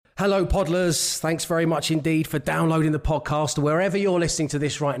Hello, Podlers. Thanks very much indeed for downloading the podcast. Wherever you're listening to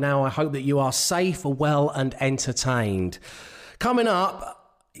this right now, I hope that you are safe, well and entertained. Coming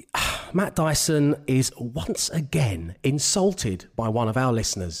up, Matt Dyson is once again insulted by one of our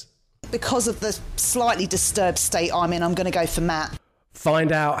listeners. Because of the slightly disturbed state I'm in, I'm going to go for Matt.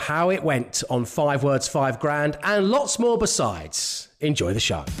 Find out how it went on 5 Words, 5 Grand and lots more besides. Enjoy the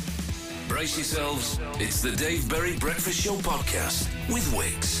show. Brace yourselves. It's the Dave Berry Breakfast Show podcast with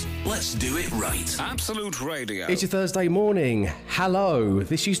Wix. Let's do it right. Absolute Radio. It's your Thursday morning. Hello.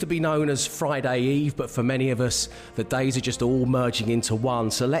 This used to be known as Friday Eve, but for many of us, the days are just all merging into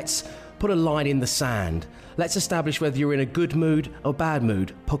one. So let's put a line in the sand. Let's establish whether you're in a good mood or bad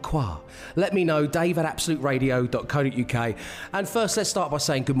mood. Pourquoi? Let me know, dave@absoluteradio.co.uk. And first, let's start by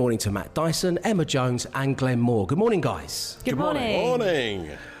saying good morning to Matt Dyson, Emma Jones and Glenn Moore. Good morning, guys. Good morning.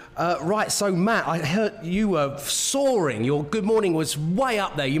 Morning. Right, so Matt, I heard you were soaring. Your good morning was way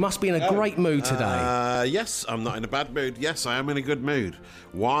up there. You must be in a great mood today. Yes, I'm not in a bad mood. Yes, I am in a good mood.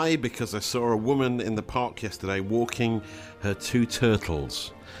 Why? Because I saw a woman in the park yesterday walking her 2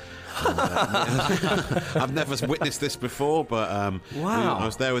 turtles. I've never witnessed this before, but wow. I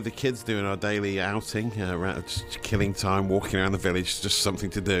was there with the kids doing our daily outing, just killing time, walking around the village, just something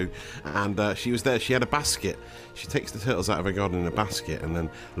to do. And she was there. She had a basket. She takes the turtles out of her garden in a basket and then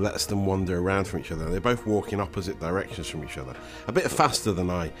lets them wander around from each other. They're both walking opposite directions from each other. A bit faster than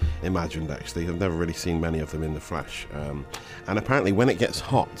I imagined, actually. I've never really seen many of them in the flesh. And apparently when it gets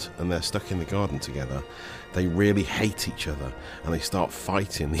hot and they're stuck in the garden together, they really hate each other and they start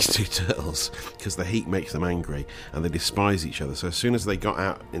fighting, these 2 turtles, because the heat makes them angry and they despise each other. So as soon as they got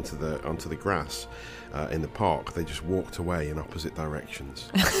out onto the grass in the park, they just walked away in opposite directions,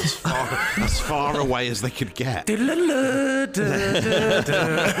 as far away as they could get.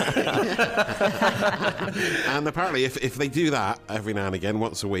 And apparently if they do that every now and again,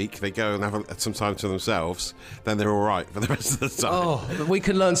 once a week, they go and have some time to themselves, then they're all right for the rest of the time. Oh, we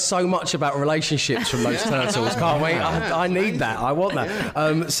can learn so much about relationships from those turtles, can't we? I need that. I want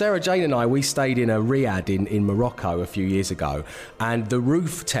that. Sarah Jane and I, we stayed in a riad in Morocco a few years ago, and the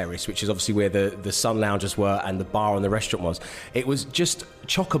roof terrace, which is obviously where the sun loungers were and the bar and the restaurant was, it was just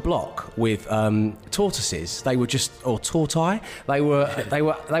chock-a-block with tortoises. They were just, or tortoise. They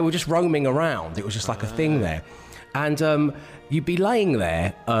were just roaming around. It was just like a thing there. And you'd be laying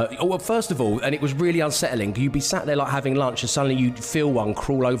there, well, first of all, and it was really unsettling, you'd be sat there like having lunch and suddenly you'd feel one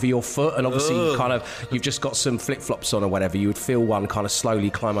crawl over your foot, and obviously you've just got some flip-flops on or whatever, you would feel one kind of slowly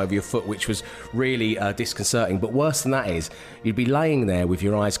climb over your foot, which was really disconcerting. But worse than that is, you'd be laying there with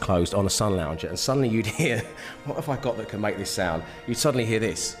your eyes closed on a sun lounger and suddenly you'd hear, what have I got that can make this sound? You'd suddenly hear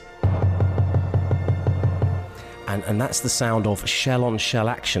this. And that's the sound of shell-on-shell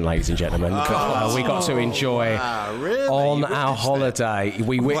action, ladies and gentlemen, that we got to enjoy on our holiday.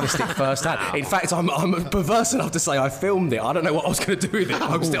 We witnessed it firsthand. In fact, I'm perverse enough to say I filmed it. I don't know what I was going to do with it,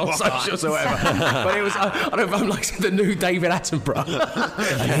 post it on socials or whatever. But it was, I don't know if I'm like the new David Attenborough.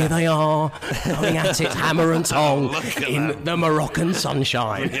 And here they are, coming at it, hammer and tong, in the Moroccan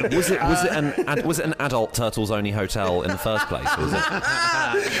sunshine. Was it an adult turtles only hotel in the first place? Was it?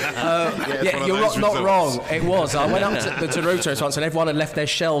 Yeah, you're not wrong. It was. I went up to the Taruto once and everyone had left their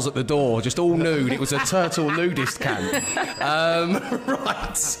shells at the door, just all nude. It was a turtle nudist camp.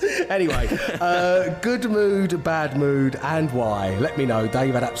 Right. Anyway, good mood, bad mood, and why? Let me know,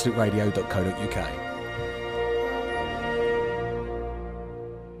 dave@absoluteradio.co.uk.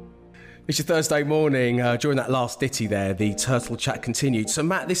 It's your Thursday morning. During that last ditty there, the turtle chat continued. So,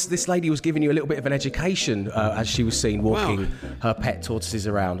 Matt, this lady was giving you a little bit of an education as she was seen walking her pet tortoises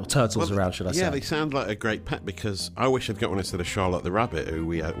around, or turtles around, should I say. Yeah, they sound like a great pet, because I wish I'd got one instead of Charlotte the rabbit, who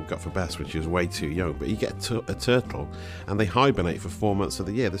we got for Bess when she was way too young. But you get a turtle, and they hibernate for 4 months of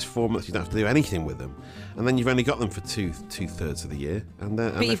the year. There's 4 months you don't have to do anything with them. And then you've only got them for two-thirds of the year.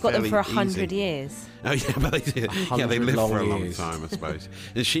 But you've got them for 100 years. Oh, yeah, but they live for a long years. time, I suppose.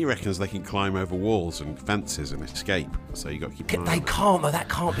 And she reckons they can climb over walls and fences and escape. So you got to keep an eye on them. They can't, though. That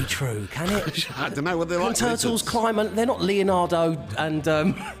can't be true, can it? I don't know what they're like. Can turtles climb? They're not Leonardo and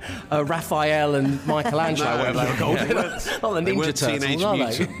Raphael and Michelangelo, whatever they were called. They're not the Ninja Turtles, are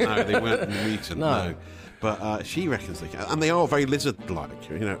they? No, they weren't mutant, no. But she reckons they can. And they are very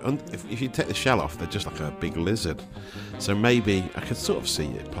lizard-like. You know, if you take the shell off, they're just like a big lizard. So maybe I could sort of see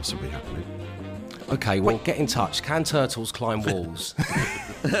it possibly happening. Okay, well, get in touch. Can turtles climb walls?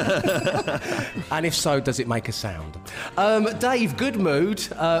 And if so, does it make a sound? Dave, good mood,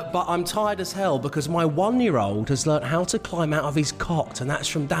 but I'm tired as hell because my 1-year-old has learnt how to climb out of his cot, and that's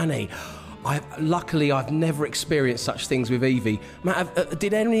from Danny. Luckily, I've never experienced such things with Evie. Matt,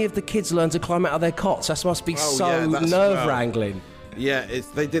 did any of the kids learn to climb out of their cots? That must be nerve-wrangling. Yeah,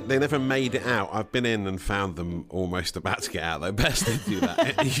 they never made it out. I've been in and found them almost about to get out, though. Best they do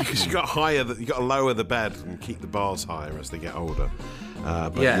that. you got to lower the bed and keep the bars higher as they get older.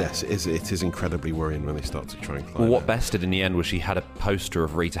 Yes, it is incredibly worrying when they start to try and climb. Well, what Bess did in the end was she had a poster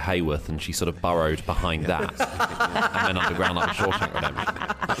of Rita Hayworth and she sort of burrowed behind that and then underground like the Shawshank Redemption.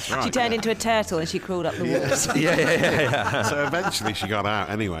 That's right, She turned into a turtle and she crawled up the walls. Yeah. So eventually she got out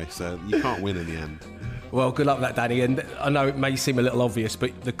anyway, so you can't win in the end. Well, good luck with that, Danny. And I know it may seem a little obvious,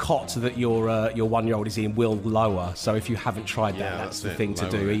 but the cot that your 1-year-old is in will lower. So if you haven't tried that, that's the thing to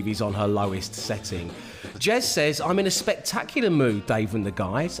do. Evie's on her lowest setting. Jez says, I'm in a spectacular mood, Dave and the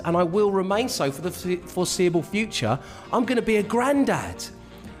guys, and I will remain so for the foreseeable future. I'm going to be a granddad,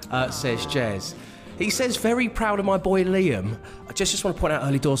 says Jez. He says, very proud of my boy Liam. I just want to point out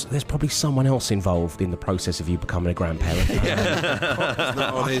early doors, there's probably someone else involved in the process of you becoming a grandparent.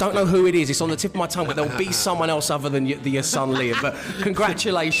 I don't know who it is. It's on the tip of my tongue, but there'll be someone else other than your son Liam. But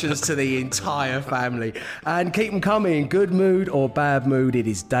congratulations to the entire family. And keep them coming. Good mood or bad mood, it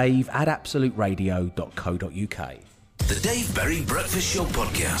is Dave at absoluteradio.co.uk. The Dave Berry Breakfast Show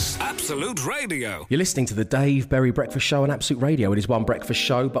Podcast. Absolute Radio. You're listening to the Dave Berry Breakfast Show on Absolute Radio. It is one breakfast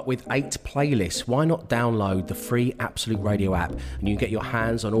show, but with 8 playlists. Why not download the free Absolute Radio app and you can get your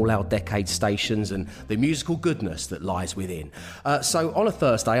hands on all our decade stations and the musical goodness that lies within. So on a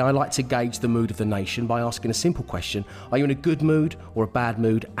Thursday, I like to gauge the mood of the nation by asking a simple question. Are you in a good mood or a bad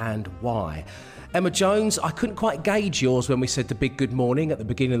mood, and why? Emma Jones, I couldn't quite gauge yours when we said the big good morning at the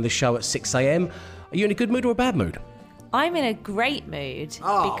beginning of the show at 6 a.m. Are you in a good mood or a bad mood? I'm in a great mood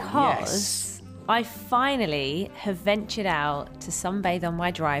because I finally have ventured out to sunbathe on my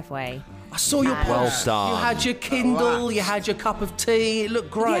driveway. I saw your post. Well done. You had your Kindle, you had your cup of tea. It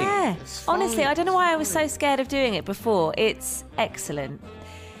looked great. Yeah, honestly, I don't know why I was so scared of doing it before. It's excellent.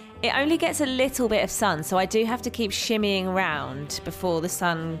 It only gets a little bit of sun, so I do have to keep shimmying around before the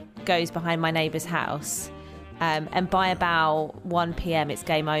sun goes behind my neighbour's house. And by about 1 p.m, it's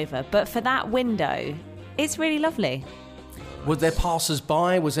game over. But for that window, it's really lovely. Were there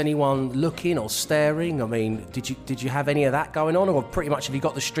passers-by? Was anyone looking or staring? I mean, did you have any of that going on, or pretty much have you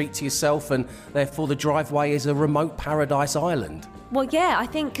got the street to yourself and therefore the driveway is a remote paradise island? Well, yeah, I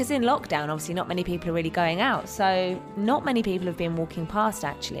think because in lockdown, obviously not many people are really going out, so not many people have been walking past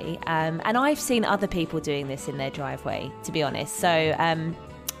actually, and I've seen other people doing this in their driveway, to be honest. So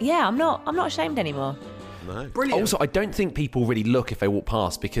yeah, I'm not ashamed anymore. No. Brilliant. Also, I don't think people really look if they walk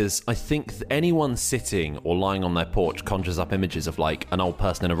past, because I think anyone sitting or lying on their porch conjures up images of like an old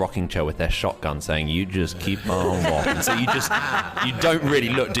person in a rocking chair with their shotgun saying, you just keep on walking. So you don't really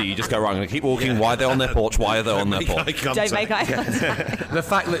look, do you? You just go, right, I'm going to keep walking. Why are they on their porch? Why are they on their porch? Don't make eye contact. The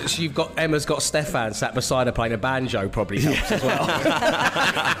fact that Emma's got Stefan sat beside her playing a banjo probably helps as well.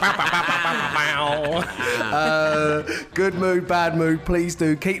 Good mood, bad mood, please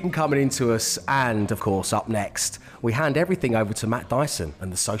do keep them coming into us. And of course, up next, we hand everything over to Matt Dyson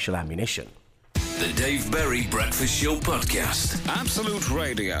and the Social Ammunition. The Dave Berry Breakfast Show Podcast. Absolute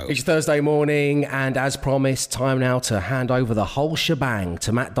Radio. It's Thursday morning, and as promised, time now to hand over the whole shebang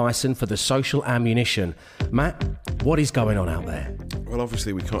to Matt Dyson for the Social Ammunition. Matt, what is going on out there? Well,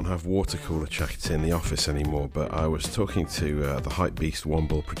 obviously we can't have water cooler chats in the office anymore, but I was talking to the Hype Beast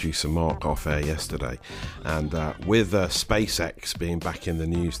Womble producer Mark off air yesterday, and with SpaceX being back in the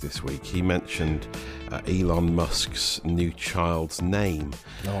news this week, he mentioned Elon Musk's new child's name.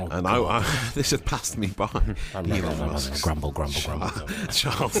 And I this had passed me by. Elon Musk's grumble.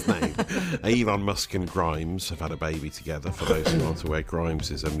 child's name. Elon Musk and Grimes have had a baby together. For those who aren't aware,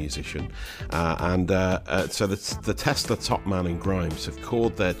 Grimes is a musician, so the Tesla top man and Grimes have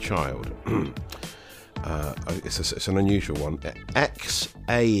called their child. It's an unusual one.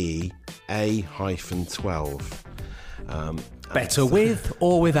 XAE-A-12. Better with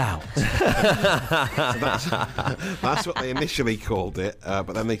or without? That's what they initially called it,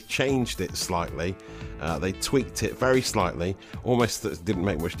 but then they changed it slightly. They tweaked it very slightly, almost that didn't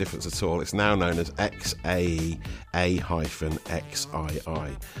make much difference at all. It's now known as XAE-A-XII.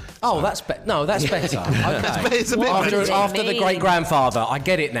 Oh, that's better. No, that's better. Okay. It's a bit after the great-grandfather, I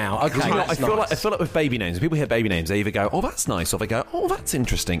get it now. Okay, I feel like with baby names, when people hear baby names, they either go, oh, that's nice, or they go, oh, that's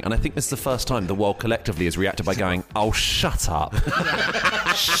interesting. And I think this is the first time the world collectively has reacted by going, oh, shut up.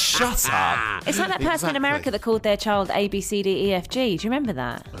 Shut up. It's like that person in America that called their child A, B, C, D, E, F, G. Do you remember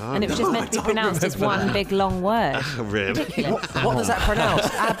that? And it was just meant to be pronounced as one big long word. Really? What does that pronounce?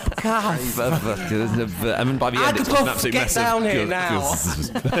 I mean, by the end, it's just an absolute Get mess down of here now.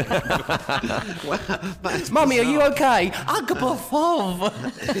 Mummy, are you okay?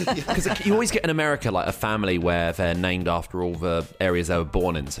 Because you always get in America like a family where they're named after all the areas they were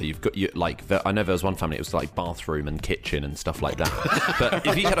born in. So you've got I know there was one family, it was like bathroom and kitchen and stuff like that. But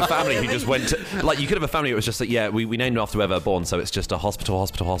if you had a family who just went to, like, you could have a family that was just like, yeah, we named after where they were born, so it's just a hospital. The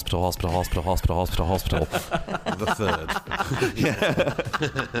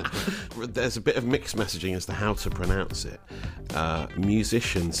third. There's a bit of mixed messaging as to how to pronounce it.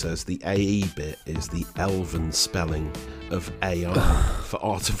 Musician says the AE bit is the elven spelling of AI for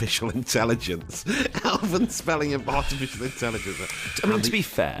artificial intelligence. Elven spelling of artificial intelligence. I mean, to be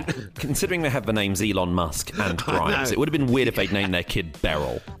fair, considering they have the names Elon Musk and Grimes, it would have been weird if they'd named their kid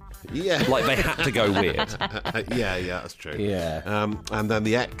Beryl. Yeah. Like, they had to go weird. Yeah, that's true. Yeah. And then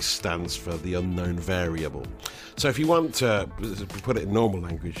the X stands for the unknown variable. So if you want to put it in normal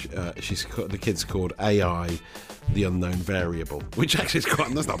language, the kid's called AI, the unknown variable, which actually is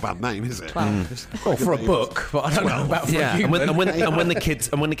that's not a bad name, is it? Well, for a book, but I don't know about for a human. And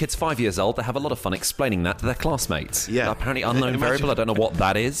when the kid's 5 years old, they have a lot of fun explaining that to their classmates. Yeah. Apparently unknown variable. I don't know what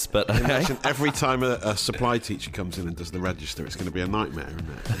that is, but okay. Imagine every time a supply teacher comes in and does the register, it's going to be a nightmare, isn't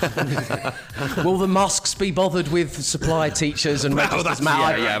it? Will the Musks be bothered with supply teachers and registers?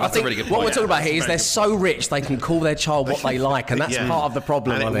 That's a really good point. What we're talking about here is they're so rich they can call their child what they like, and that's part of the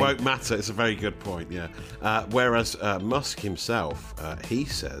problem. And it won't matter. It's a very good point. Yeah. Whereas Musk himself, he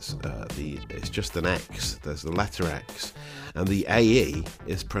says it's just an X. There's the letter X, and the AE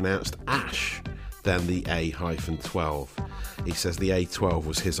is pronounced ash. Then the A-12. He says the A12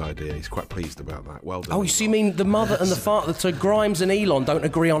 was his idea. He's quite pleased about that. Well done. Oh, so you mean the mother and the father, so Grimes and Elon don't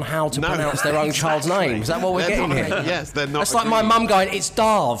agree on how to pronounce their own child's name? Is that what we're getting here? Yes, they're not. It's like my mum going, it's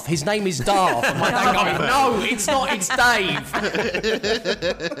Darv. His name is Darv. And my dad going, no, it's not, it's Dave.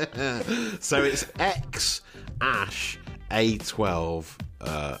 So it's X, Ash, A12,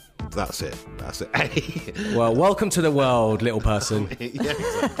 that's it. Well, welcome to the world, little person. Yeah,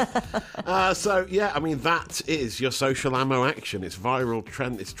 exactly. I mean, that is your social ammo action. It's viral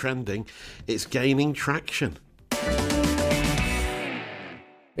trend. It's trending. It's gaining traction.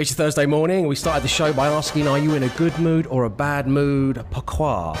 It's your Thursday morning. We started the show by asking, are you in a good mood or a bad mood?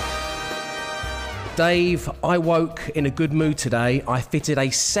 Pourquoi? Dave, I woke in a good mood today. I fitted a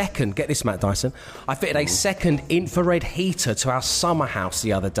second, get this, Matt Dyson, I fitted a second infrared heater to our summer house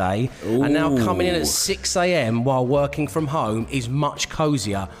the other day. Ooh. And now coming in at 6 a.m. while working from home is much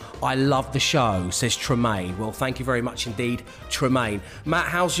cosier. I love the show, says Tremaine. Well, thank you very much indeed, Tremaine. Matt,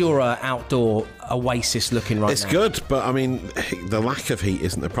 how's your outdoor Oasis looking right now? It's good, but I mean, the lack of heat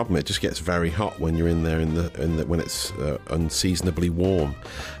isn't the problem. It just gets very hot when you're in there when it's unseasonably warm.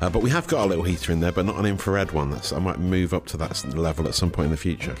 But we have got a little heater in there, but not an infrared one. I might move up to that level at some point in the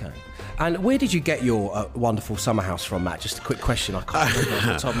future. Okay. And where did you get your wonderful summer house from, Matt? Just a quick question. I can't remember off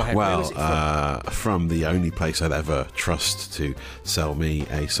the top of my head. Well, from the only place I'd ever trust to sell me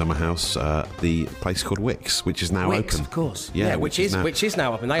a summer house, the place called Wix, which is now Wix, open. of course. Yeah, which is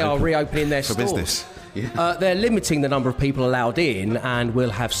now open. They are reopening their for stores. Business. Yeah. They're limiting the number of people allowed in, and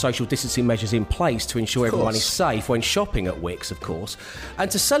will have social distancing measures in place to ensure everyone is safe when shopping at Wix, of course.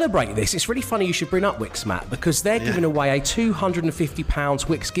 And to celebrate this, it's really funny you should bring up Wix, Matt, because they're giving away a £250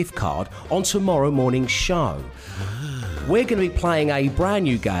 Wix gift card on tomorrow morning's show. We're going to be playing a brand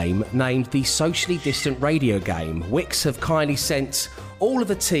new game named the Socially Distant Radio Game. Wix have kindly sent all of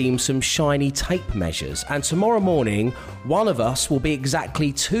the team some shiny tape measures, and tomorrow morning one of us will be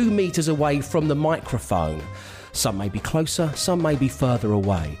exactly 2 metres away from the microphone. Some may be closer, some may be further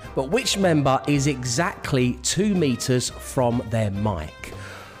away, but which member is exactly 2 metres from their mic?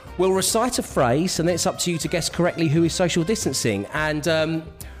 We'll recite a phrase, and then it's up to you to guess correctly who is social distancing. And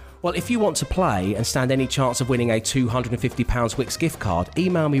well, if you want to play and stand any chance of winning a £250 Wix gift card,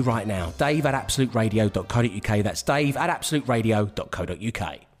 email me right now, dave@absoluteradio.co.uk. That's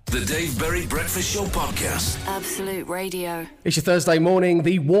dave@absoluteradio.co.uk. The Dave Berry Breakfast Show Podcast. Absolute Radio. It's your Thursday morning,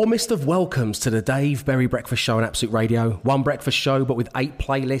 the warmest of welcomes to the Dave Berry Breakfast Show on Absolute Radio. One breakfast show, but with 8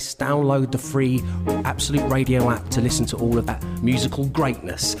 playlists. Download the free Absolute Radio app to listen to all of that musical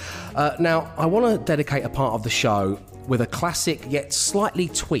greatness. Now, I want to dedicate a part of the show with a classic yet slightly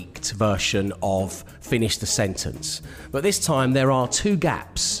tweaked version of Finish the Sentence. But this time there are 2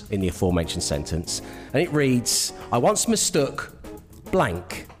 gaps in the aforementioned sentence, and it reads, I once mistook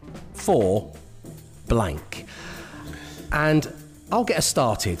blank for blank. And I'll get us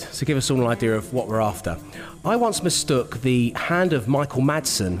started to give us all an idea of what we're after. I once mistook the hand of Michael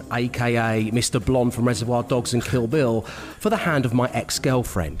Madsen, a.k.a. Mr. Blonde from Reservoir Dogs and Kill Bill, for the hand of my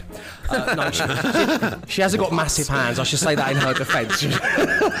ex-girlfriend. No, she hasn't got massive hands. I should say that in her defence.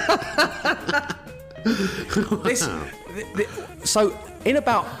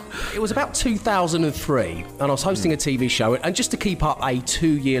 It was about 2003, and I was hosting a TV show, and just to keep up a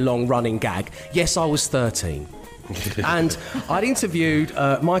 2-year-long running gag, yes, I was 13. And I'd interviewed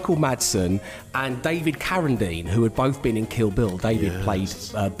Michael Madsen and David Carradine, who had both been in Kill Bill. David played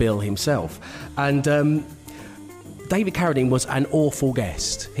Bill himself. And David Carradine was an awful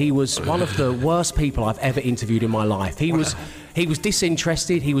guest. He was one of the worst people I've ever interviewed in my life. He was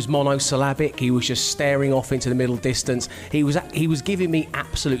disinterested, he was monosyllabic, he was just staring off into the middle distance. He was giving me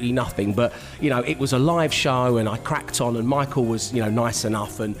absolutely nothing, but, it was a live show and I cracked on, and Michael was, nice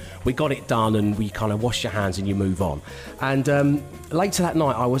enough, and we got it done, and we kind of wash your hands and you move on. And later that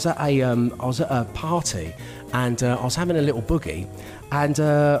night I was at a party, and I was having a little boogie, and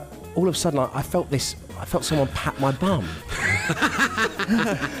all of a sudden I felt someone pat my bum.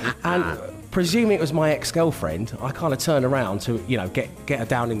 And presuming it was my ex-girlfriend, I kind of turned around to, get her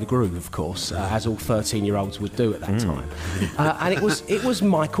down in the groove, of course, as all 13-year-olds would do at that time. And it was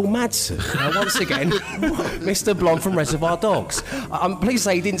Michael Madsen, once again, Mr. Blonde from Reservoir Dogs. I'm pleased to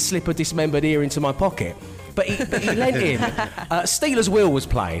say he didn't slip a dismembered ear into my pocket. But he leant in. Steelers Wheel was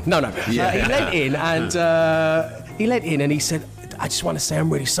playing. No. He leant in and he said, I just want to say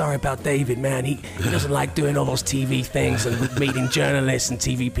I'm really sorry about David, man. He doesn't like doing all those TV things and meeting journalists and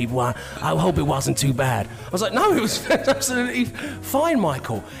TV people. I hope it wasn't too bad. I was like, no, it was absolutely fine,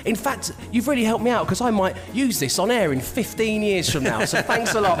 Michael. In fact, you've really helped me out, because I might use this on air in 15 years from now. So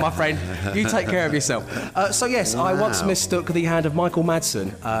thanks a lot, my friend. You take care of yourself. So yes, I once mistook the hand of Michael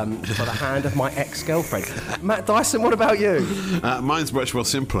Madsen for the hand of my ex-girlfriend. Matt Dyson, what about you? Mine's much more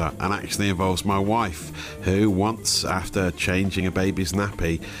simpler and actually involves my wife, who once, after changing a baby's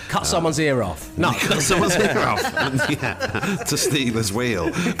nappy, cut someone's ear off. No, cut someone's ear off. To Steelers Wheel.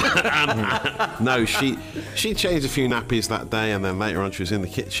 No, she changed a few nappies that day, and then later on she was in the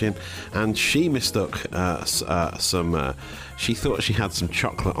kitchen, and she mistook some. She thought she had some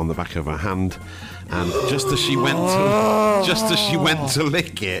chocolate on the back of her hand, and just as she went to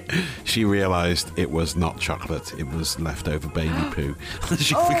lick it, she realised it was not chocolate. It was leftover baby poo.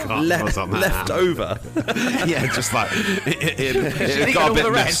 She forgot what was on that leftover. Yeah, just like it got a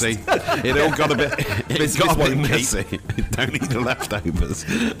bit messy. It all got a bit. It got a bit messy. Don't eat the leftovers.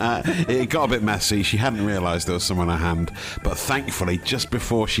 It got a bit messy. She hadn't realised there was some on her hand, but thankfully, just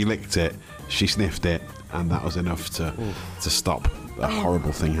before she licked it, she sniffed it, and that was enough to stop a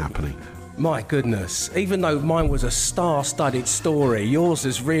horrible thing happening. My goodness. Even though mine was a star-studded story, yours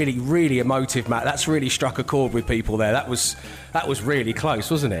is really, really emotive, Matt. That's really struck a chord with people there. That was really close,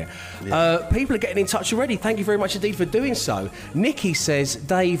 wasn't it? Yeah. People are getting in touch already. Thank you very much indeed for doing so. Nikki says,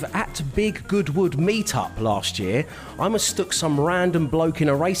 Dave, at Big Goodwood meetup last year, I mistook some random bloke in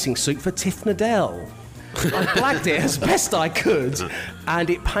a racing suit for Tiff Nadell. I blagged it as best I could, and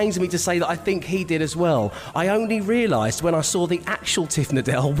it pains me to say that I think he did as well. I only realised when I saw the actual Tiff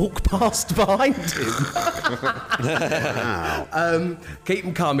Nadell walk past behind him. Keep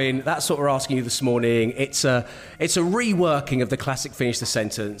them coming. That's what we're asking you this morning. It's a reworking of the classic Finish the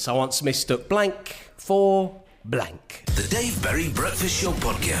Sentence. I once mistook blank for blank. The Dave Berry Breakfast Show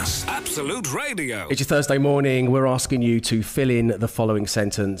Podcast. Absolute Radio. It's your Thursday morning. We're asking you to fill in the following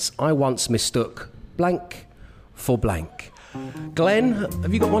sentence. I once mistook blank for blank. Glenn,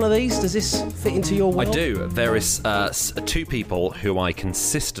 have you got one of these? Does this fit into your world? I do. There is two people who I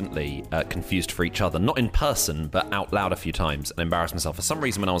consistently confused for each other, not in person, but out loud a few times, and embarrassed myself for some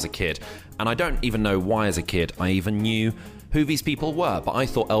reason when I was a kid. And I don't even know why as a kid I even knew who these people were, but I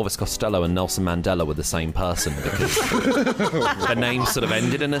thought Elvis Costello and Nelson Mandela were the same person because their names sort of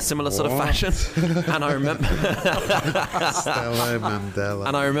ended in a similar sort of fashion. And I remember Costello, Mandela.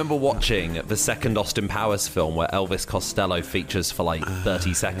 And I remember watching the second Austin Powers film where Elvis Costello features for like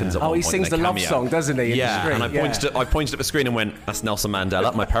 30 seconds at one point. He sings the love song, doesn't he? Yeah, and I pointed at the screen and went, "That's Nelson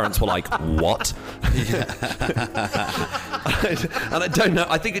Mandela." My parents were like, "What?" And I don't know.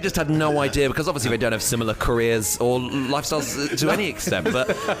 I think they just had no idea because obviously they don't have similar careers or lifestyles to any extent. But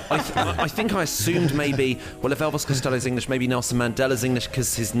I think I assumed maybe, well, if Elvis Costello's English, maybe Nelson Mandela's English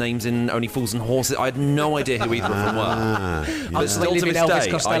because his name's in Only Fools and Horses. I had no idea who either of them were. But still to this Elvis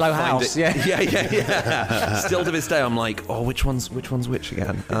day, Costello house. Yeah. Still to this day, I'm like, oh, which one's which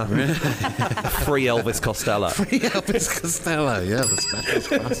again? Free Elvis Costello. Free Elvis Costello. Yeah, that's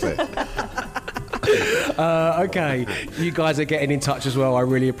classic. Okay, you guys are getting in touch as well. I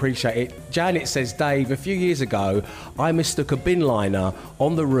really appreciate it. Janet says, Dave, a few years ago, I mistook a bin liner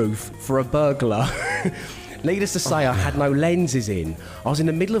on the roof for a burglar. Needless to say, I had no lenses in. I was in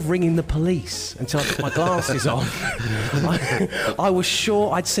the middle of ringing the police until I put my glasses on. I was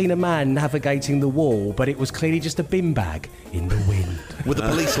sure I'd seen a man navigating the wall, but it was clearly just a bin bag in the wind. Were the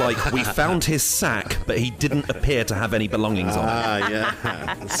police like, we found his sack, but he didn't appear to have any belongings on?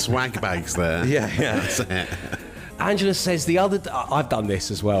 Yeah. Swag bags there. Yeah. That's it. Angela says I've done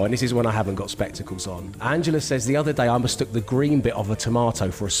this as well, and this is when I haven't got spectacles on. Angela says the other day I mistook the green bit of a tomato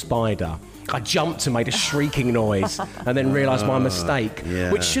for a spider. I jumped and made a shrieking noise and then realised my mistake,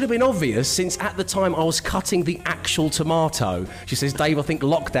 which should have been obvious since at the time I was cutting the actual tomato. She says, Dave, I think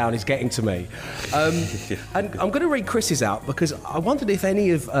lockdown is getting to me. And I'm going to read Chris's out because I wondered if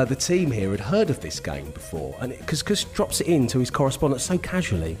any of the team here had heard of this game before, and because Chris drops it into his correspondence so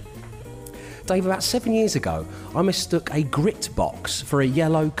casually. Dave, about 7 years ago, I mistook a grit box for a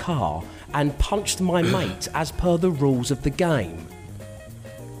yellow car and punched my mate as per the rules of the game.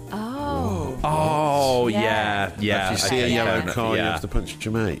 Oh, yeah. If you see a yellow car, you have to punch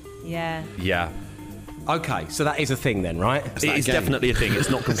your mate. Yeah. Okay, so that is a thing then, right? It is definitely a thing. It's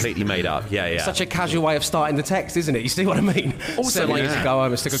not completely made up. Yeah. Such a casual way of starting the text, isn't it? You see what I mean? Also, 7 years ago, I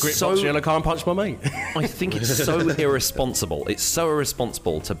mistook a grit box for a yellow car and punched my mate. I think it's so irresponsible. It's so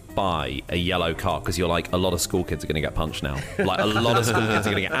irresponsible to buy a yellow car because you're like, a lot of school kids are going to get punched now. Like, a lot of school kids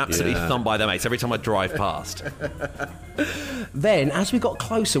are going to get absolutely thumped by their mates every time I drive past. Then, as we got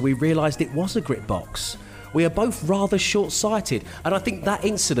closer, we realised it was a grit box. We are both rather short-sighted, and I think that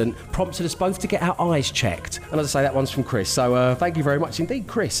incident prompted us both to get our eyes checked. And as I say, that one's from Chris, so thank you very much indeed,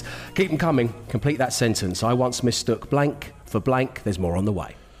 Chris. Keep them coming. Complete that sentence. I once mistook blank for blank. There's more on the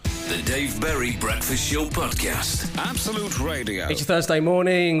way. The Dave Berry Breakfast Show Podcast. Absolute Radio. It's your Thursday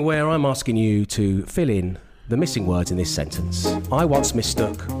morning where I'm asking you to fill in the missing words in this sentence. I once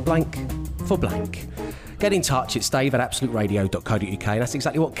mistook blank for blank. Get in touch. It's dave@absoluteradio.co.uk, and that's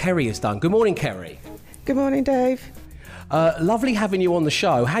exactly what Kerry has done. Good morning, Kerry. Good morning, Dave. Lovely having you on the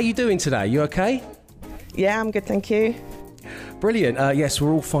show. How are you doing today? You okay? Yeah, I'm good, thank you. Brilliant. Yes,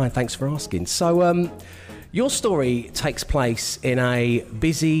 we're all fine. Thanks for asking. So, your story takes place in a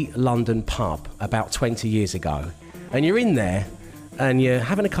busy London pub about 20 years ago. And you're in there and you're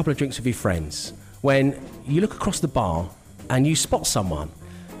having a couple of drinks with your friends when you look across the bar and you spot someone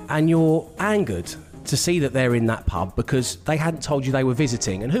and you're angered to see that they're in that pub because they hadn't told you they were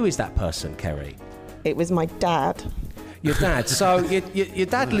visiting. And who is that person, Kerry? It was my dad. Your dad. So your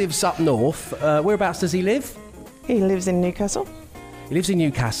dad lives up north. Whereabouts does he live? He lives in Newcastle. He lives in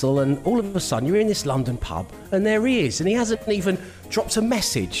Newcastle, and all of a sudden you're in this London pub, and there he is, and he hasn't even dropped a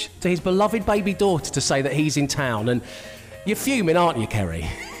message to his beloved baby daughter to say that he's in town, and you're fuming, aren't you, Kerry?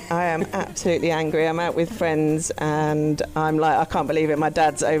 I am absolutely angry. I'm out with friends, and I'm like, I can't believe it. My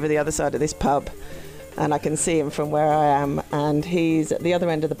dad's over the other side of this pub, and I can see him from where I am, and he's at the other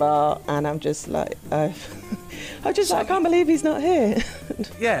end of the bar, and I'm just like, I can't believe he's not here.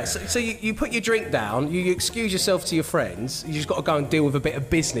 Yeah, so you put your drink down, you excuse yourself to your friends, you just got to go and deal with a bit of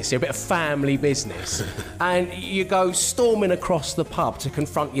business here, a bit of family business, and you go storming across the pub to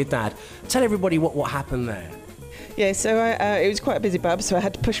confront your dad. Tell everybody what happened there. Yeah, so it was quite a busy pub, so I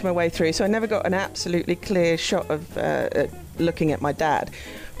had to push my way through, so I never got an absolutely clear shot of looking at my dad.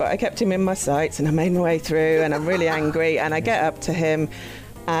 But I kept him in my sights, and I made my way through, and I'm really angry, and I get up to him,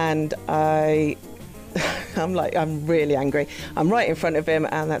 and I'm really angry. I'm right in front of him,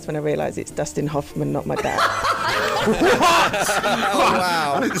 and that's when I realise it's Dustin Hoffman, not my dad. Oh,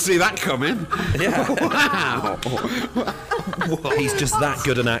 wow. I didn't see that coming. Yeah. Wow. He's just that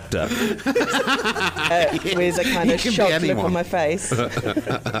good an actor. With a kind of shocked look on my face.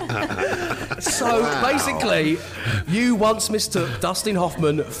 So basically, you once mistook Dustin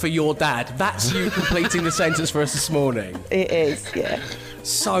Hoffman for your dad. That's you completing the sentence for us this morning. It is, yeah.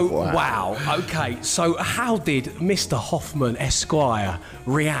 So, wow. Okay, so how did Mr. Hoffman Esquire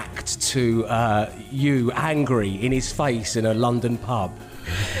react to you angry in his face in a London pub?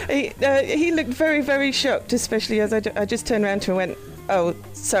 He looked very, very shocked, especially as I just turned around to him and went, "Oh,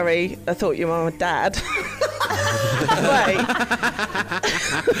 sorry, I thought you were my dad."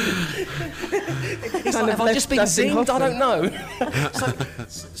 It's like, have I just been zinged? I don't know.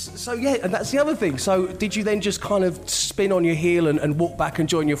 So yeah, and that's the other thing. So did you then just kind of spin on your heel and walk back and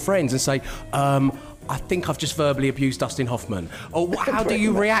join your friends and say, I think I've just verbally abused Dustin Hoffman. Or how do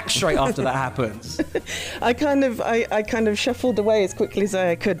you react straight after that happens? I kind of shuffled away as quickly as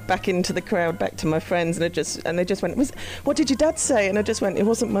I could back into the crowd, back to my friends, and they just went, "What did your dad say?" And I just went, "It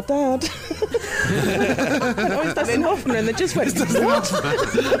wasn't my dad." It's Dustin Hoffman, and they just went, "What?"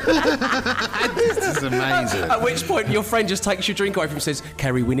 This is amazing. At which point your friend just takes your drink away from you and says,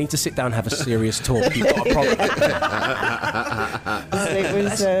 "Kerry, we need to sit down and have a serious talk. You've got a problem." It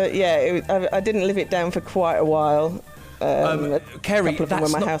was, I didn't live it down for quite a while. Kerry, a couple of them were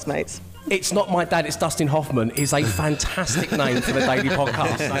my housemates. It's Not My Dad, It's Dustin Hoffman is a fantastic name for the daily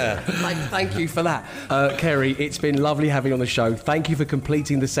podcast. So, thank you for that. Kerry, it's been lovely having you on the show. Thank you for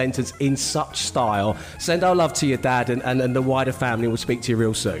completing the sentence in such style. Send our love to your dad and the wider family. We'll speak to you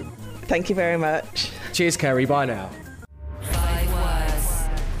real soon. Thank you very much. Cheers, Kerry. Bye now. 5 words,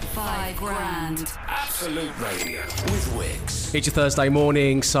 5 grand. Absolute Radio with Wix. It's your Thursday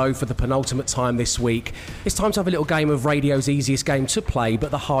morning, so for the penultimate time this week, it's time to have a little game of radio's easiest game to play,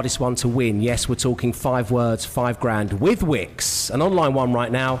 but the hardest one to win. Yes, we're talking 5 words, 5 grand with Wix. An online one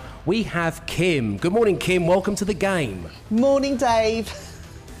right now, we have Kim. Good morning, Kim. Welcome to the game. Morning, Dave.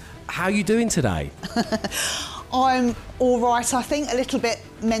 How are you doing today? I'm all right, I think, a little bit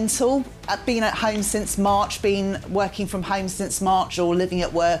mental. I've been at home since March, been working from home since March, or living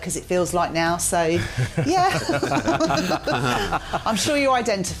at work as it feels like now, so yeah. I'm sure you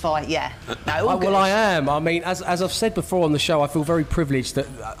identify, yeah. No, all good. Well, I am. I mean, as I've said before on the show, I feel very privileged that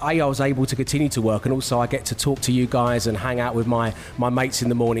I was able to continue to work, and also I get to talk to you guys and hang out with my mates in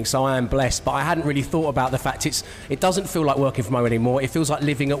the morning, so I am blessed. But I hadn't really thought about the fact it doesn't feel like working from home anymore. It feels like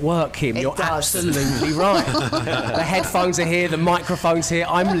living at work, Kim. You're absolutely right. The headphones are here, the microphone's here.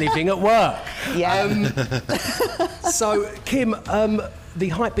 I'm living at work. Yeah. So, Kim, the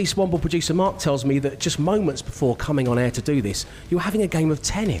Hypebeast Womble producer Mark tells me that just moments before coming on air to do this, you were having a game of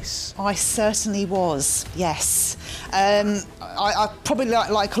tennis. I certainly was, yes. I probably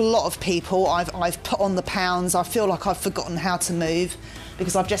like a lot of people, I've put on the pounds. I feel like I've forgotten how to move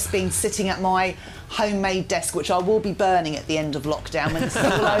because I've just been sitting at my homemade desk, which I will be burning at the end of lockdown when it's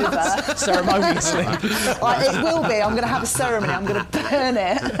all over. Ceremoniously. It will be. I'm going to have a ceremony. I'm going to burn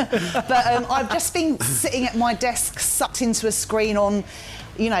it. But I've just been sitting at my desk, sucked into a screen on,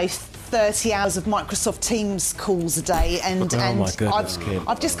 30 hours of Microsoft Teams calls a day, and my goodness, Kim.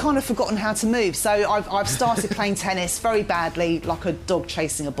 I've just kind of forgotten how to move. So I've started playing tennis very badly, like a dog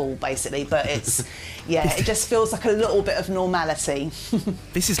chasing a ball, basically. But it just feels like a little bit of normality.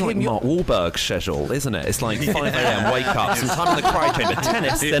 This is like Mark Wahlberg's schedule, isn't it? It's like 5 a.m, wake up, some time in the cry chamber,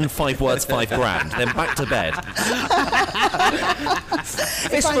 tennis, then 5 words, 5 grand, then back to bed.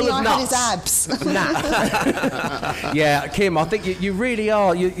 If only I had his abs. Yeah, Kim, I think you really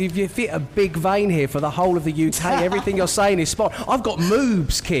are. You fit a big vein here for the whole of the UK. Everything you're saying is spot. I've got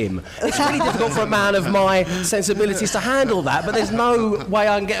moobs, Kim. It's really difficult for a man of my sensibilities to handle that, but there's no way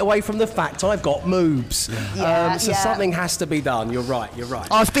I can get away from the fact I've got moobs. So something has to be done. You're right.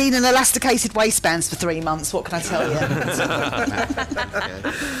 I've been in elasticated waistbands for 3 months. What can I tell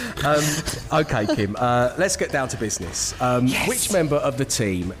you? Okay, Kim, let's get down to business. Yes. Which member of the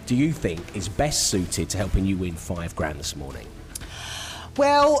team do you think is best suited to helping you win 5 grand this morning?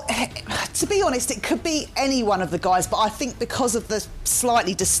 Well, to be honest, it could be any one of the guys, but I think because of the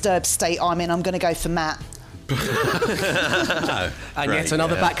slightly disturbed state I'm in, I'm going to go for Matt. And yet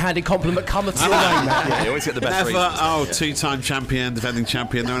another backhanded compliment cometh to your name, Matt. Yeah, you always get the best Never, reasons. 2-time champion, defending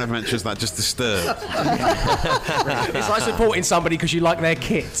champion. No one ever mentions that, just disturbed. It's like supporting somebody because you like their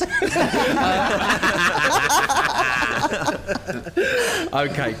kit.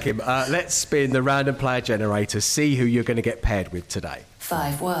 Okay, Kim, let's spin the random player generator, see who you're going to get paired with today.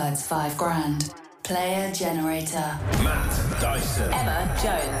 5 words, 5 grand. Player generator. Matt Dyson. Emma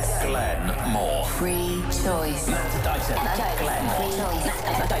Jones. Glenn Moore. Free choice. Matt Dyson. Glenn Moore.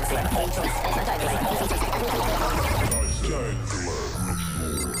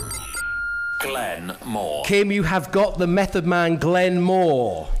 Glenn Moore. Kim, you have got the Method Man Glenn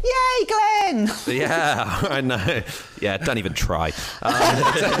Moore. Yay, Glenn! Yeah, I know. Yeah, don't even try.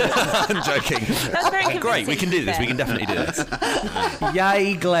 I'm joking. That's very Great, we can do this. convincing, We can definitely do this.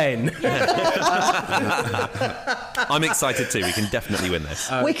 Yay, Glenn. I'm excited too. We can definitely win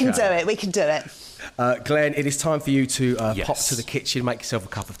this. We can do it. We can do it. Glenn, it is time for you to Yes. pop to the kitchen, make yourself a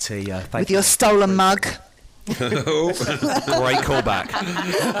cup of tea. Thank With you. your stolen mug. Great callback.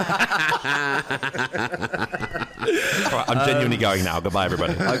 Right, I'm genuinely going now. Goodbye,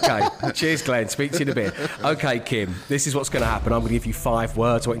 everybody. Okay, cheers, Glenn. Speak to you in a bit. Okay, Kim, this is what's going to happen. I'm going to give you 5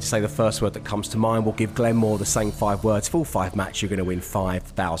 words. I want you to say the first word that comes to mind. We'll give Glenn Moore the same 5 words. Full 5 match, you're going to win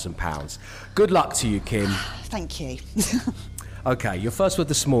 £5,000. Good luck to you, Kim. Thank you. Okay, your first word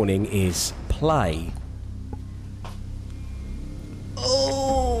this morning is play.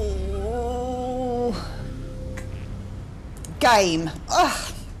 Oh. Game.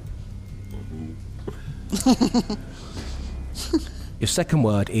 Ugh. Your second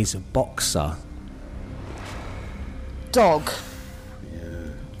word is boxer. Dog.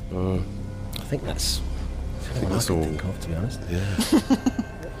 I think that's all I can think of, to be honest. Yeah.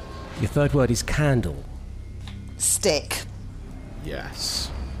 Your third word is candle. Stick.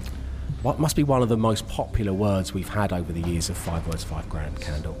 Yes. What must be one of the most popular words we've had over the years of 5 words, £5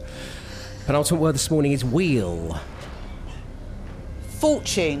 candle. Penultimate word this morning is wheel.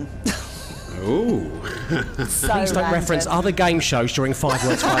 Fortune. Ooh. So Please don't random. reference other game shows during 5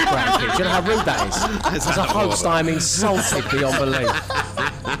 words, £5 kids. Do you know how rude that is? As a host, I am insulted beyond belief.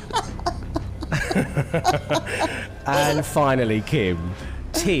 And finally, Kim,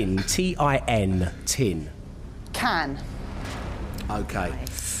 tin, Tin, tin. Can. Okay.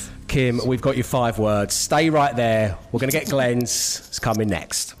 Kim, we've got your 5 words. Stay right there. We're going to get Glenn's. It's coming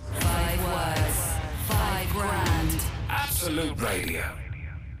next. 5 words, £5 Absolute Radio.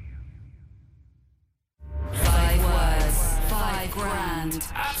 5 words,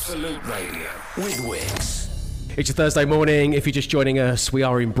 £5 Absolute Radio. With Wix. It's your Thursday morning. If you're just joining us, we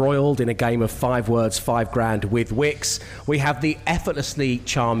are embroiled in a game of 5 words, £5 with Wix. We have the effortlessly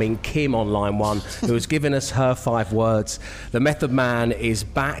charming Kim on line 1, who has given us her 5 words. The Method Man is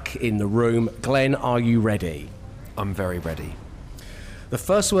back in the room. Glenn, are you ready? I'm very ready. The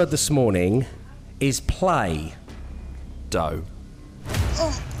first word this morning is play. Dough.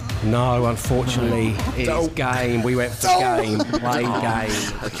 No, unfortunately, it's game. We went for game. Play game.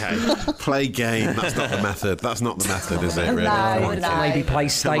 Okay. Play game. That's not the method. That's not the method, is it, really? No. Maybe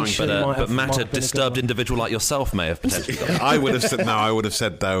PlayStation. But Matt, a disturbed individual like yourself may have potentially got it. I would have said no. I would have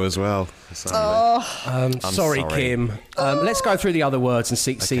said dough as well. Sorry, sorry. Kim. Let's go through the other words and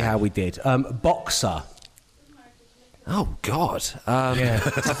see how we did. Boxer. Oh, God. Yeah.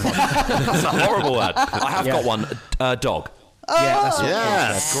 That's a horrible word. I have got one. Dog. Yeah, that's what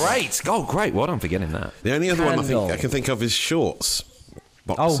Yes. Great. Oh, great. Well done for getting that. The only other one Candle. I can think of is shorts.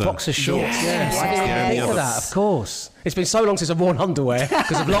 Oh, boxer shorts. Yes. I didn't Yeah, think the of that, others. of course. It's been so long since I've worn underwear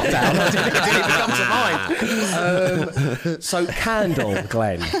because of lockdown. It didn't come to mind. So, candle,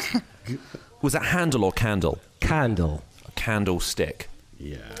 Glenn. Was that handle or candle? Candle. A candlestick.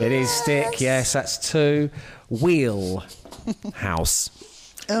 Yeah. It is stick, yes, that's 2. Wheel. House.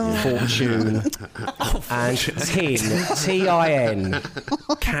 Fortune. And tin. Tin.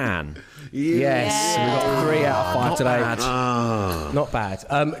 Can. Yes, we've got 3 out of 5 today. Bad. Not bad.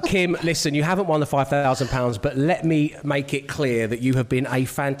 Kim, listen, you haven't won the £5,000, but let me make it clear that you have been a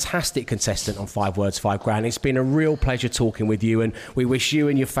fantastic contestant on 5 words, £5. It's been a real pleasure talking with you, and we wish you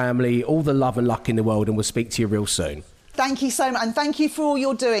and your family all the love and luck in the world, and we'll speak to you real soon. Thank you so much, and thank you for all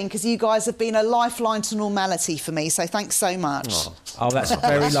you're doing, because you guys have been a lifeline to normality for me, so thanks so much. Oh, that's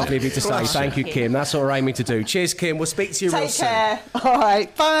very lovely of you to say. Thank you, Kim. That's what we're aiming to do. Cheers, Kim. We'll speak to you real Take soon. care. All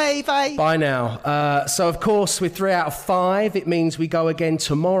right, bye. Bye now. So, of course, with 3 out of 5, it means we go again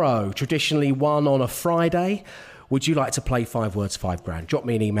tomorrow. Traditionally 1 on a Friday. Would you like to play 5 words, £5? Drop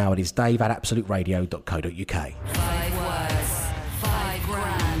me an email. It is dave@absoluteradio.co.uk. 5 words,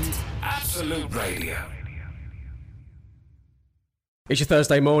 £5 Absolute Radio. It's your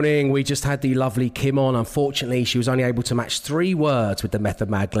Thursday morning. We just had the lovely Kim on. Unfortunately, she was only able to match 3 words with the Method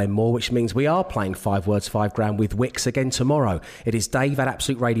Man Glenn Moore, which means we are playing 5 words, £5 with Wix again tomorrow. It is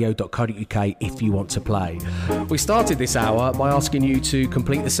dave@absoluteradio.co.uk if you want to play. We started this hour by asking you to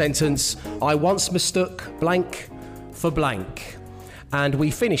complete the sentence, I once mistook blank for blank. And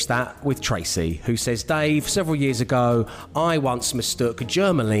we finished that with Tracy, who says, Dave, several years ago, I once mistook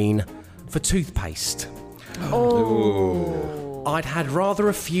Germaline for toothpaste. I'd had rather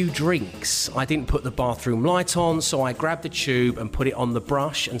a few drinks. I didn't put the bathroom light on, so I grabbed the tube and put it on the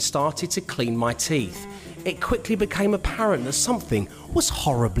brush and started to clean my teeth. It quickly became apparent that something was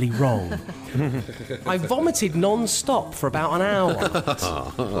horribly wrong. I vomited non-stop for about an hour.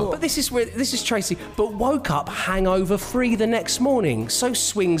 But this is Tracy. But woke up hangover-free the next morning. So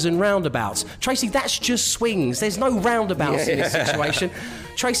swings and roundabouts. Tracy, that's just swings. There's no roundabouts in this situation.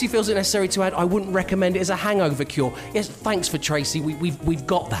 Tracy feels it necessary to add, I wouldn't recommend it as a hangover cure. Yes, thanks for Tracy. We've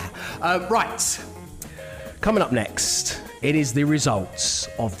got that. Right. Coming up next, it is the results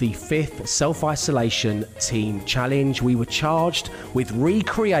of the 5th Self-Isolation Team Challenge. We were charged with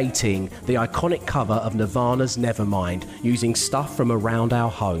recreating the iconic cover of Nirvana's Nevermind using stuff from around our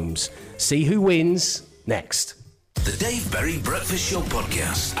homes. See who wins next. The Dave Berry Breakfast Show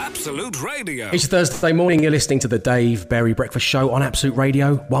Podcast. Absolute Radio. It's Thursday morning. You're listening to the Dave Berry Breakfast Show on Absolute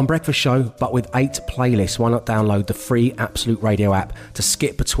Radio. One breakfast show, but with 8 playlists. Why not download the free Absolute Radio app to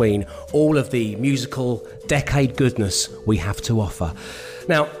skip between all of the musical decade goodness we have to offer.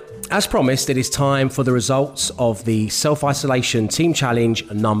 Now, as promised, it is time for the results of the Self-Isolation Team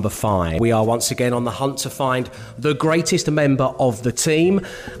Challenge number 5. We are once again on the hunt to find the greatest member of the team.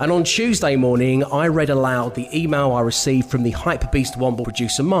 And on Tuesday morning, I read aloud the email I received from the Hyperbeast Womble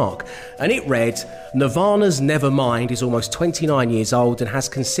producer Mark. And it read, Nirvana's Nevermind is almost 29 years old and has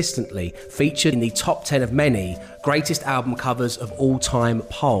consistently featured in the top 10 of many greatest album covers of all time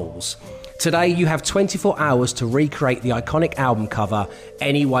polls. Today, you have 24 hours to recreate the iconic album cover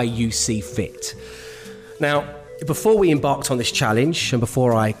any way you see fit. Now, before we embarked on this challenge, and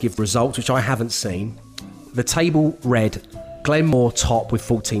before I give results, which I haven't seen, the table read Glenn Moore top with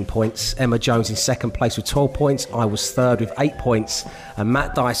 14 points, Emma Jones in second place with 12 points, I was third with 8 points, and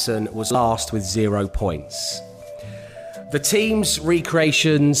Matt Dyson was last with 0 points. The team's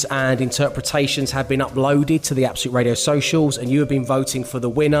recreations and interpretations have been uploaded to the Absolute Radio socials, and you have been voting for the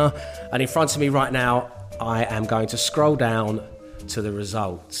winner. And in front of me right now, I am going to scroll down to the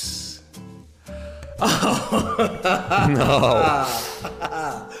results.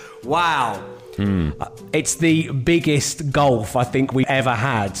 Wow. It's the biggest golf I think we've ever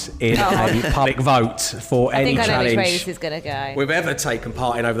had in a public vote for any challenge I know which way this is going to go. we've ever taken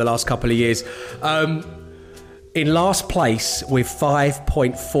part in over the last couple of years. In last place, with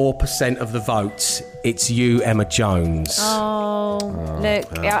 5.4% of the votes, it's you, Emma Jones.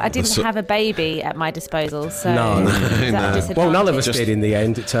 Look, I didn't have a baby at my disposal, so... No. Well, none of us Just- did in the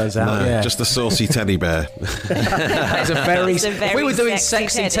end, it turns out. Yeah. Just a saucy teddy bear. It's a very... It's a If we were doing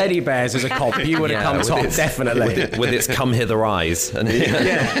sexy teddy bears as a comp, you would have come top, definitely. With its come hither eyes. And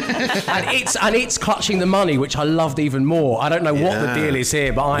And it's clutching the money, which I loved even more. I don't know what the deal is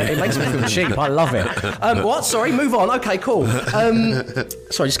here, but it makes me feel cheap. I love it. What? Sorry, move on. Okay, cool.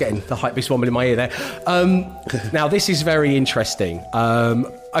 Sorry, just getting the Hypebeast Womble in my ear there. Now, this is very interesting.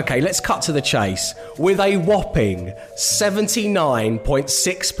 Okay, let's cut to the chase. With a whopping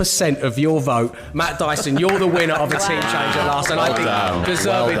 79.6% of your vote, Matt Dyson, you're the winner of the Team Challenge at last, and I think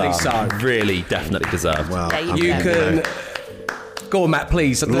deservedly so. Really, definitely deserved. Well, You can... Go on, Matt,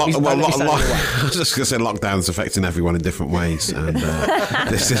 please. I was just going to say lockdown's affecting everyone in different ways, and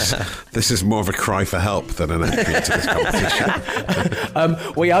this is more of a cry for help than an entry into this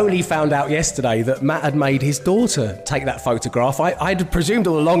competition. We only found out yesterday that Matt had made his daughter take that photograph. I'd presumed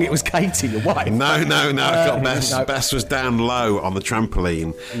all along it was Katie, your wife. No, I've got Bess. no. Bess was down low on the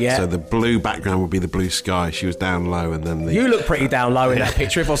trampoline, so the blue background would be the blue sky. She was down low, and then You look pretty down low in that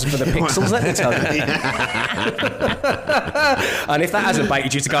picture, if it wasn't for the pixels, let me tell you. And if that hasn't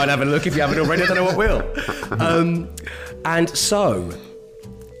baited you to go and have a look, if you haven't already, I don't know what will. And so,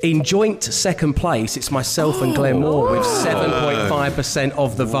 in joint second place, it's myself and Glenn Moore with 7.5%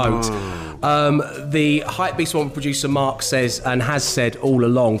 of the vote. The Hypebeast One producer Mark says, and has said all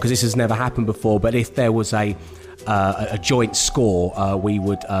along, because this has never happened before, but if there was a joint score, we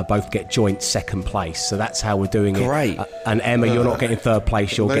would both get joint second place. So that's how we're doing it. Great. And Emma, you're not getting third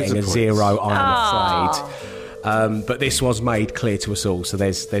place, you're getting a 0, I'm afraid. But this was made clear to us all, so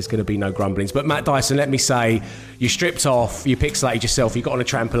there's going to be no grumblings. But Matt Dyson, let me say, you stripped off, you pixelated yourself, you got on a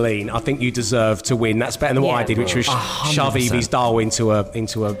trampoline. I think you deserve to win. That's better than what I did, which was 100%. shove Evie's doll into a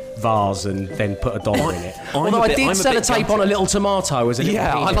vase and then put a dollar in it. Although I did sellotape on a little tomato as a little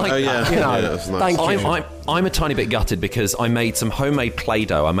Yeah, I like that. You know, that's nice. thank you. I'm a tiny bit gutted because I made some homemade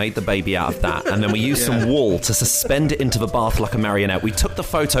Play-Doh. I made the baby out of that, and then we used some wool to suspend it into the bath like a marionette. We took the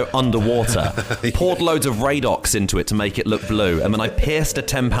photo underwater, poured loads of Radox into it to make it look blue, and then I pierced a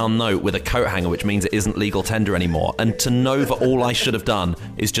 £10 note with a coat hanger, which means it isn't legal tender anymore. And to know that all I should have done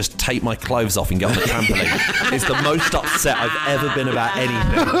is just take my clothes off and get on the trampoline is the most upset I've ever been about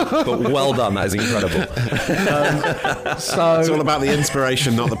anything. But well done, that is incredible. So It's all about the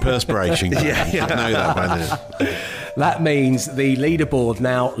inspiration, not the perspiration. I know that by now. that means the leaderboard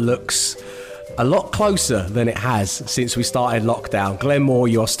now looks a lot closer than it has since we started lockdown. Glenn Moore,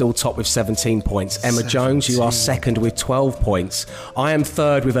 you are still top with 17 points. Emma Jones, you are second with 12 points. I am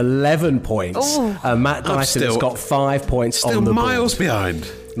third with 11 points. Matt Dyson has got 5 points on the board. miles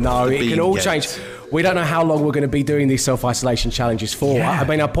behind. No, The it can bean all gate. change. We don't know how long we're going to be doing these self-isolation challenges for. I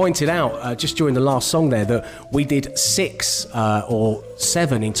mean, I pointed out just during the last song there that we did 6 or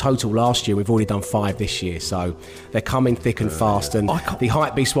 7 in total last year. We've already done 5 this year, so they're coming thick and fast. And the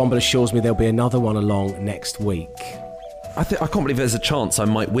Hypebeast Womble assures me there'll be another one along next week. I can't believe there's a chance I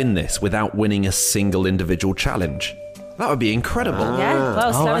might win this without winning a single individual challenge. That would be incredible. Yeah,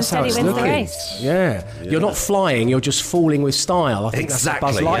 well, slow and steady wins the race. Yeah. You're not flying, you're just falling with style. I think that's a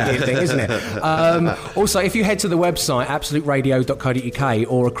Buzz Lightyear thing, isn't it? Also, if you head to the website,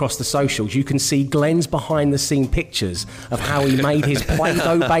 absoluteradio.co.uk, or across the socials, you can see Glenn's behind-the-scene pictures of how he made his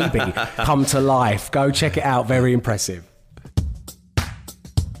Play-Doh baby come to life. Go check it out. Very impressive.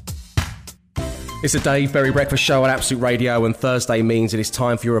 It's the Dave Berry Breakfast Show on Absolute Radio, and Thursday means it is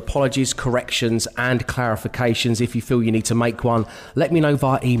time for your apologies, corrections and clarifications. If you feel you need to make one, let me know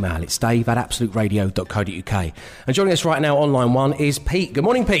via email. It's dave@absoluteradio.co.uk. And joining us right now on line one is Pete. Good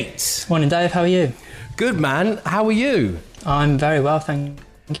morning, Pete. Morning, Dave. How are you? Good, man. How are you? I'm very well, thank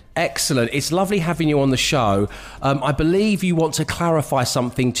you. Excellent. It's lovely having you on the show. I believe you want to clarify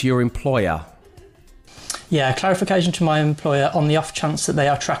something to your employer. Yeah, clarification to my employer on the off chance that they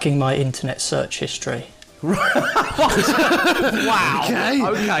are tracking my internet search history. Wow.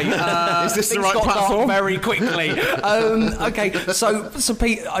 Okay. Is this the right platform? Very quickly. Okay. So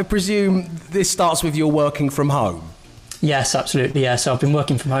Pete, I presume this starts with your working from home. Yes, absolutely. Yeah. So I've been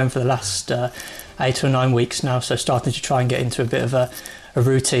working from home for the last 8 or 9 weeks now. So starting to try and get into a bit of a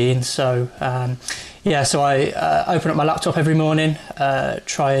routine. So so I open up my laptop every morning,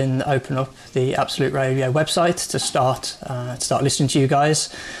 try and open up the Absolute Radio website to start listening to you guys.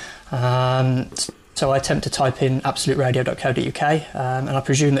 So I attempt to type in absoluteradio.co.uk, and I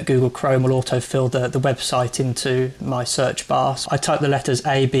presume that Google Chrome will auto-fill the website into my search bar. So I type the letters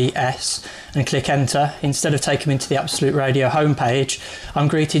ABS and click enter. Instead of taking me into the Absolute Radio homepage, I'm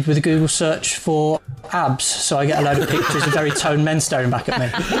greeted with a Google search for abs. So I get a load of pictures of very toned men staring back at me.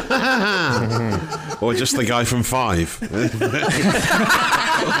 Or just the guy from Five.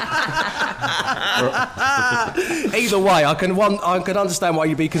 Either way, I can understand why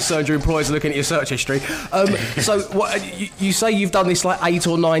you'd be concerned your employers are looking at your search history. So you say you've done this like 8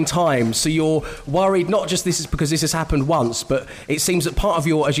 or 9 times, so you're worried not just this is because this has happened once, but it seems that part of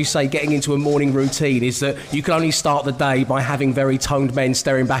your, as you say, getting into a morning routine is that you can only start the day by having very toned men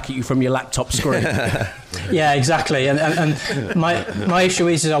staring back at you from your laptop screen. Yeah, exactly. And my issue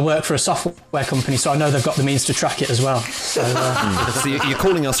is I work for a software company, so I know they've got the means to track it as well. So you're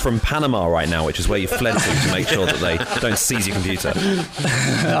calling us from Panama right now, which is where you fled to make sure that they don't seize your computer.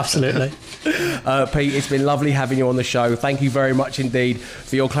 Absolutely. Pete, it's been lovely having you on the show. Thank you very much indeed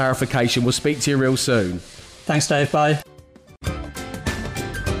for your clarification. We'll speak to you real soon. Thanks, Dave. Bye.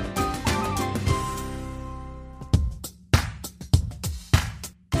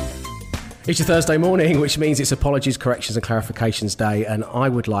 It's your Thursday morning, which means it's apologies, corrections and clarifications day, and I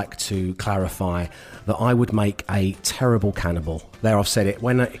would like to clarify that I would make a terrible cannibal. There, I've said it.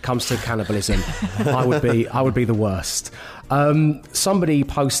 When it comes to cannibalism, I would be the worst. Somebody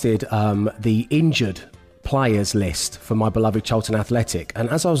posted the injured players list for my beloved Charlton Athletic, and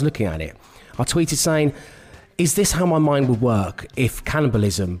as I was looking at it, I tweeted saying, is this how my mind would work if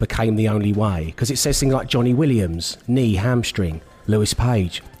cannibalism became the only way? Because it says things like Johnny Williams, knee, hamstring, Lewis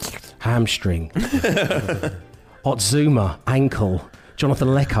Page, hamstring, Otzuma, ankle, Jonathan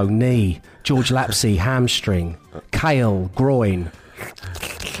Lecco, knee, George Lapsey, hamstring, Kale, groin,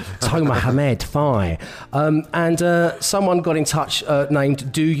 Toma Hamed, thigh. And someone got in touch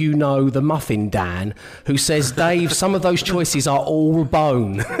named Do You Know the Muffin Dan, who says, Dave, some of those choices are all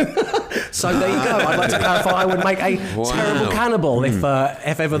bone. So there you go. I'd like to clarify I would make a terrible cannibal if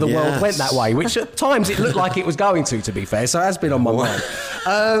ever the world went that way, which at times it looked like it was going to be fair, so it has been on my mind.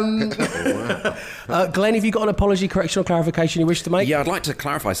 Glenn, have you got an apology, correction or clarification you wish to make? Yeah, I'd like to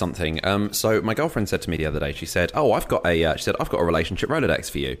clarify something. So my girlfriend said to me the other day, she said, I've got a relationship Rolodex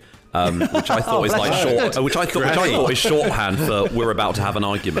for you. Which I thought is like short, which I thought is shorthand for we're about to have an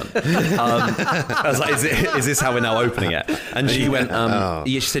argument. I was like, is this how we're now opening it? And she went,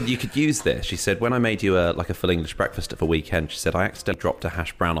 she said you could use this. She said when I made you a full English breakfast for a weekend, she said I accidentally dropped a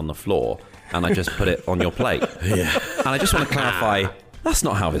hash brown on the floor and I just put it on your plate. Yeah. And I just want to clarify, that's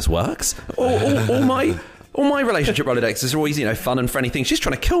not how this works. All my relationship Rolodexes are always, fun and friendly things. She's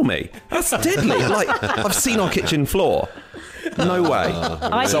trying to kill me. That's deadly. Like, I've seen our kitchen floor. No way.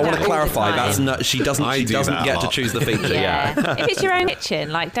 So I want to clarify she doesn't get to choose the feature. Yeah. If it's your own kitchen,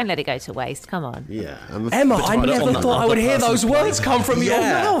 don't let it go to waste. Come on. Yeah. Emma, I never thought I would hear those words come from your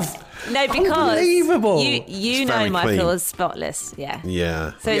mouth. No, because unbelievable. You know my floor's spotless. Yeah.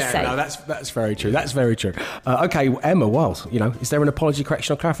 Yeah. So it's safe. No, that's very true. That's very true. Okay, Emma, is there an apology,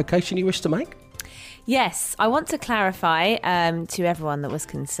 correction or clarification you wish to make? Yes, I want to clarify to everyone that was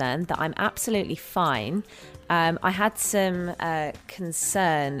concerned that I'm absolutely fine. I had some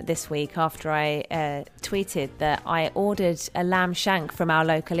concern this week after I tweeted that I ordered a lamb shank from our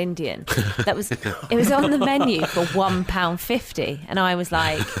local Indian. It was on the menu for £1.50, and I was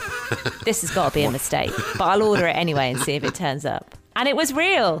like, this has got to be a mistake, but I'll order it anyway and see if it turns up. And it was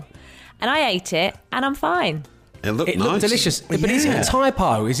real, and I ate it, and I'm fine. It looked delicious. But is it a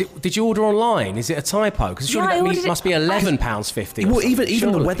typo? Did you order online? Is it a typo? Because surely that must be £11.50. Well,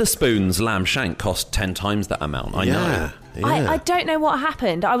 even the Wetherspoons lamb shank cost 10 times that amount. I know. Yeah. I don't know what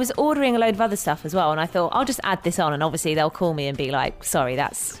happened. I was ordering a load of other stuff as well, and I thought I'll just add this on, and obviously they'll call me and be like, sorry,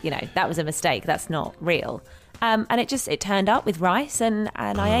 that was a mistake. That's not real. And it turned up with rice, and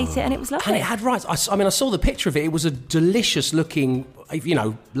I ate it, and it was lovely. And it had rice. I saw the picture of it. It was a delicious looking,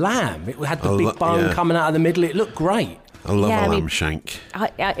 lamb. It had the big bone coming out of the middle. It looked great. I love a lamb shank.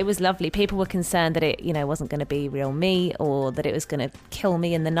 It was lovely. People were concerned that it, wasn't going to be real meat, or that it was going to kill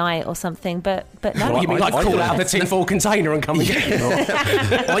me in the night or something. But no. You mean call out the tin-foil container and come and get it?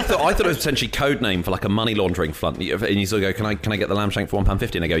 I thought it was potentially code name for like a money laundering front. And you sort of go, can I get the lamb shank for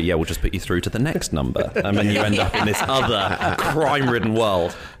 £1.50? And I go, yeah, we'll just put you through to the next number, and then you end up in this other crime-ridden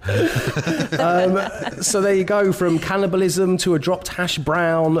world. So there you go, from cannibalism to a dropped hash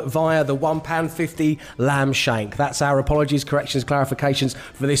brown via the £1.50 lamb shank. That's our apologies, corrections, clarifications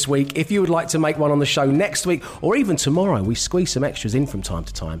for this week. If you would like to make one on the show next week or even tomorrow, we squeeze some extras in from time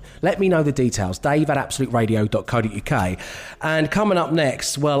to time. Let me know the details, dave@absoluteradio.co.uk. And coming up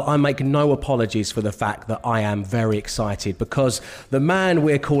next, well, I make no apologies for the fact that I am very excited, because the man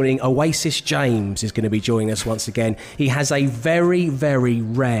we're calling Oasis James is going to be joining us once again. He has a very, very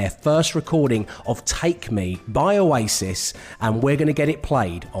rare first recording of Take Me by Oasis, and we're going to get it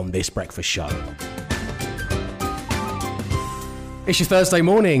played on this breakfast show. It's your Thursday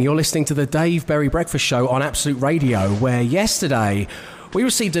morning. You're listening to the Dave Berry Breakfast Show on Absolute Radio, where yesterday we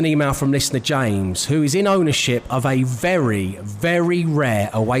received an email from listener James, who is in ownership of a very, very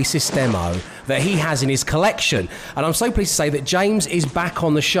rare Oasis demo that he has in his collection. And I'm so pleased to say that James is back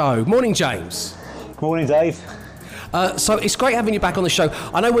on the show. Morning, James. Morning, Dave. So it's great having you back on the show.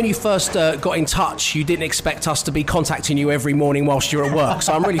 I know when you first got in touch, you didn't expect us to be contacting you every morning whilst you're at work,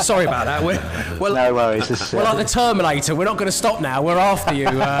 so I'm really sorry about that. No worries. We're like the Terminator. We're not going to stop now. We're after you.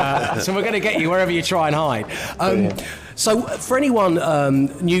 So we're going to get you wherever you try and hide. So for anyone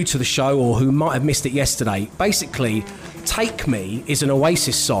new to the show or who might have missed it yesterday, basically, Take Me is an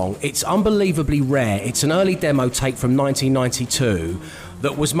Oasis song. It's unbelievably rare. It's an early demo tape from 1992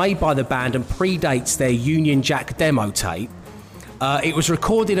 that was made by the band and predates their Union Jack demo tape. It was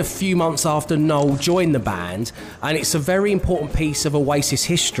recorded a few months after Noel joined the band, and it's a very important piece of Oasis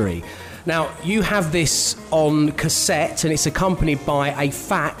history. Now, you have this on cassette, and it's accompanied by a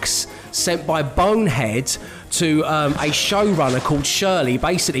fax sent by Bonehead to a showrunner called Shirley,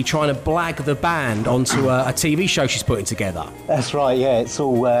 basically trying to blag the band onto a TV show she's putting together. That's right, yeah. It's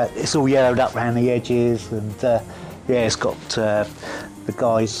all yellowed up around the edges, and it's got the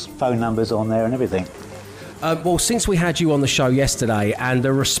guys' phone numbers on there and everything. Well, since we had you on the show yesterday, and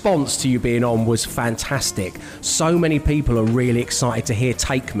the response to you being on was fantastic, so many people are really excited to hear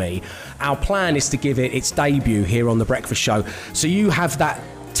Take Me. Our plan is to give it its debut here on The Breakfast Show. So you have that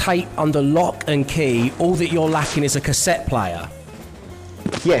tape under lock and key. All that you're lacking is a cassette player.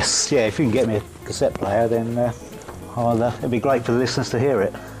 Yes, yeah, if you can get me a cassette player, then it'd be great for the listeners to hear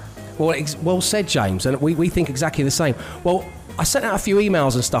it. Well said, James, and we think exactly the same. Well, I sent out a few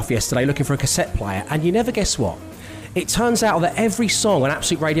emails and stuff yesterday looking for a cassette player, and you never guess what? It turns out that every song on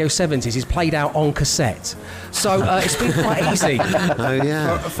Absolute Radio 70s is played out on cassette. So it's been quite easy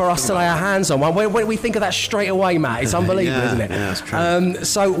for us to lay our hands on one. When we think of that straight away, Matt, it's unbelievable, isn't it? Yeah, that's true.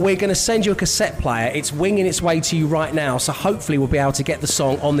 So we're going to send you a cassette player. It's winging its way to you right now, so hopefully we'll be able to get the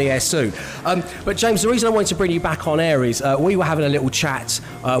song on the air soon. But James, the reason I wanted to bring you back on air is we were having a little chat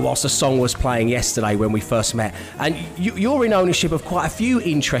whilst the song was playing yesterday when we first met. And you're in ownership of quite a few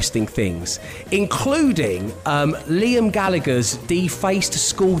interesting things, including Liam Gallagher's Defaced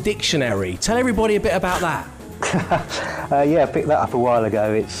School Dictionary. Tell everybody a bit about that. I picked that up a while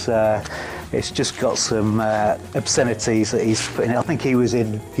ago. It's just got some obscenities that he's put in it. I think he was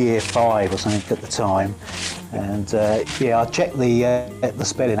in year 5 or something at the time. And I checked the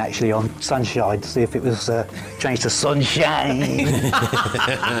spelling actually on sunshine to see if it was changed to sunshine.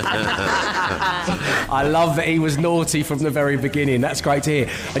 I love that he was naughty from the very beginning. That's great to hear.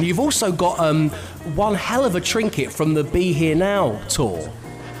 And you've also got one hell of a trinket from the Be Here Now tour.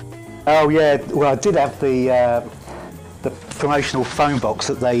 Oh yeah, well I did have the promotional phone box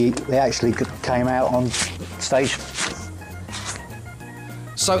that they actually came out on stage.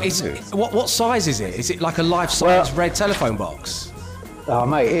 So what size is it? Is it like a life-size red telephone box? Oh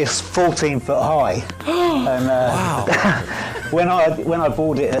mate, it's 14 foot high. And wow. when I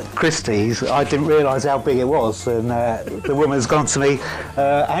bought it at Christie's, I didn't realise how big it was, and the woman's gone to me,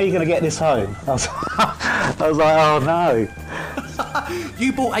 how are you going to get this home? I was like, oh no.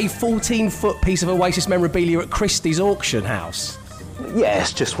 You bought a 14-foot piece of Oasis memorabilia at Christie's auction house? Yeah,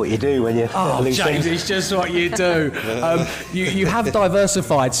 it's just what you do when you're... Oh, James, it's just what you do. You have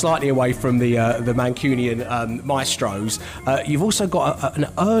diversified slightly away from the Mancunian maestros. You've also got an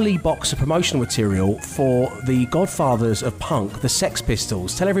early box of promotional material for the godfathers of punk, the Sex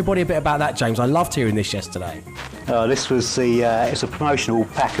Pistols. Tell everybody a bit about that, James. I loved hearing this yesterday. This was it's a promotional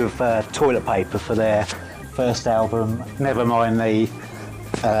pack of toilet paper for their first album, never mind the...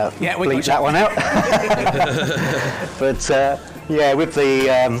 bleep that one out. But... yeah, with the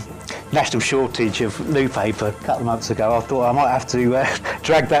national shortage of new paper a couple of months ago, I thought I might have to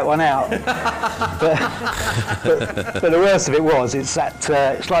drag that one out. but the worst of it was, it's like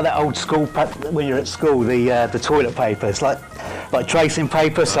that old school when you're at school, the toilet paper. It's like tracing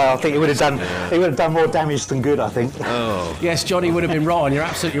paper, so I think it would have done more damage than good, I think. Oh. Yes, Johnny would have been right on. You're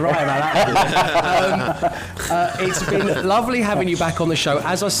absolutely right about that. It's been lovely having you back on the show.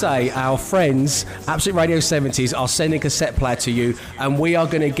 As I say, our friends, Absolute Radio 70s, are sending a cassette player to you, and we are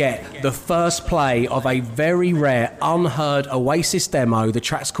going to get the first play of a very rare, unheard Oasis demo. The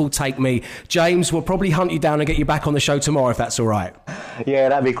track's called Take Me. James, we'll probably hunt you down and get you back on the show tomorrow, if that's all right. Yeah,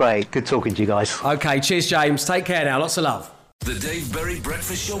 that'd be great. Good talking to you guys. OK, cheers, James. Take care now. Lots of love. The Dave Berry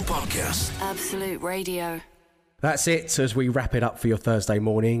Breakfast Show Podcast. Absolute Radio. That's it. As we wrap it up for your Thursday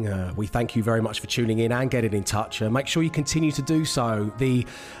morning, we thank you very much for tuning in and getting in touch. Make sure you continue to do so. The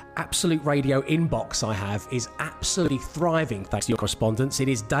Absolute Radio inbox I have is absolutely thriving thanks to your correspondence. It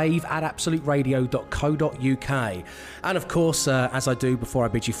is dave@absoluteradio.co.uk. And of course, as I do before I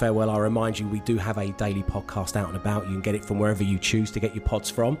bid you farewell, I remind you we do have a daily podcast out and about. You can get it from wherever you choose to get your pods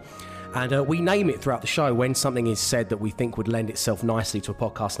from. And we name it throughout the show. When something is said that we think would lend itself nicely to a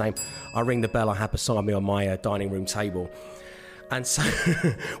podcast name, I ring the bell I have beside me on my dining room table. And so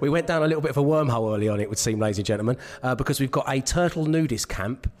we went down a little bit of a wormhole early on, it would seem, ladies and gentlemen, because we've got a turtle nudist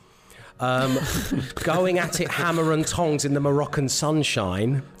camp going at it hammer and tongs in the Moroccan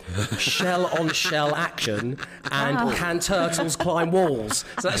sunshine, shell-on-shell action, and can turtles climb walls?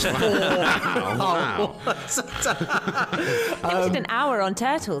 So that's 4. Wow. We did an hour on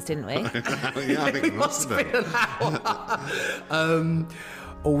turtles, didn't we? Yeah, I think it must have been an hour.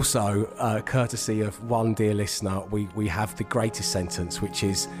 Also, courtesy of one dear listener, we have the greatest sentence, which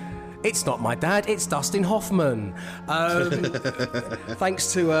is, "It's not my dad, it's Dustin Hoffman."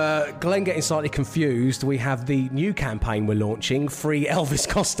 Thanks to Glenn getting slightly confused, we have the new campaign we're launching, Free Elvis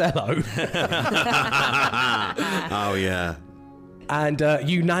Costello. Oh, yeah. And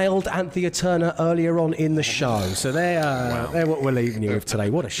you nailed Anthea Turner earlier on in the show. So they're what we're leaving you with today.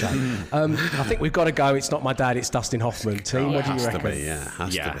 What a shame. I think we've got to go. It's not my dad, it's Dustin Hoffman. Team, what do you reckon?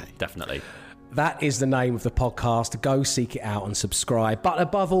 Has to be. Definitely. That is the name of the podcast. Go seek it out and subscribe. But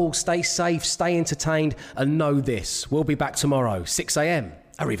above all, stay safe, stay entertained, and know this. We'll be back tomorrow, 6 a.m.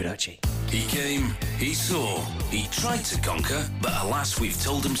 Arrivederci. He came, he saw, he tried to conquer, but alas, we've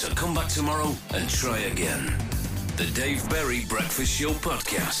told him to come back tomorrow and try again. The Dave Berry Breakfast Show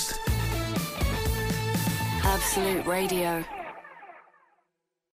Podcast. Absolute Radio.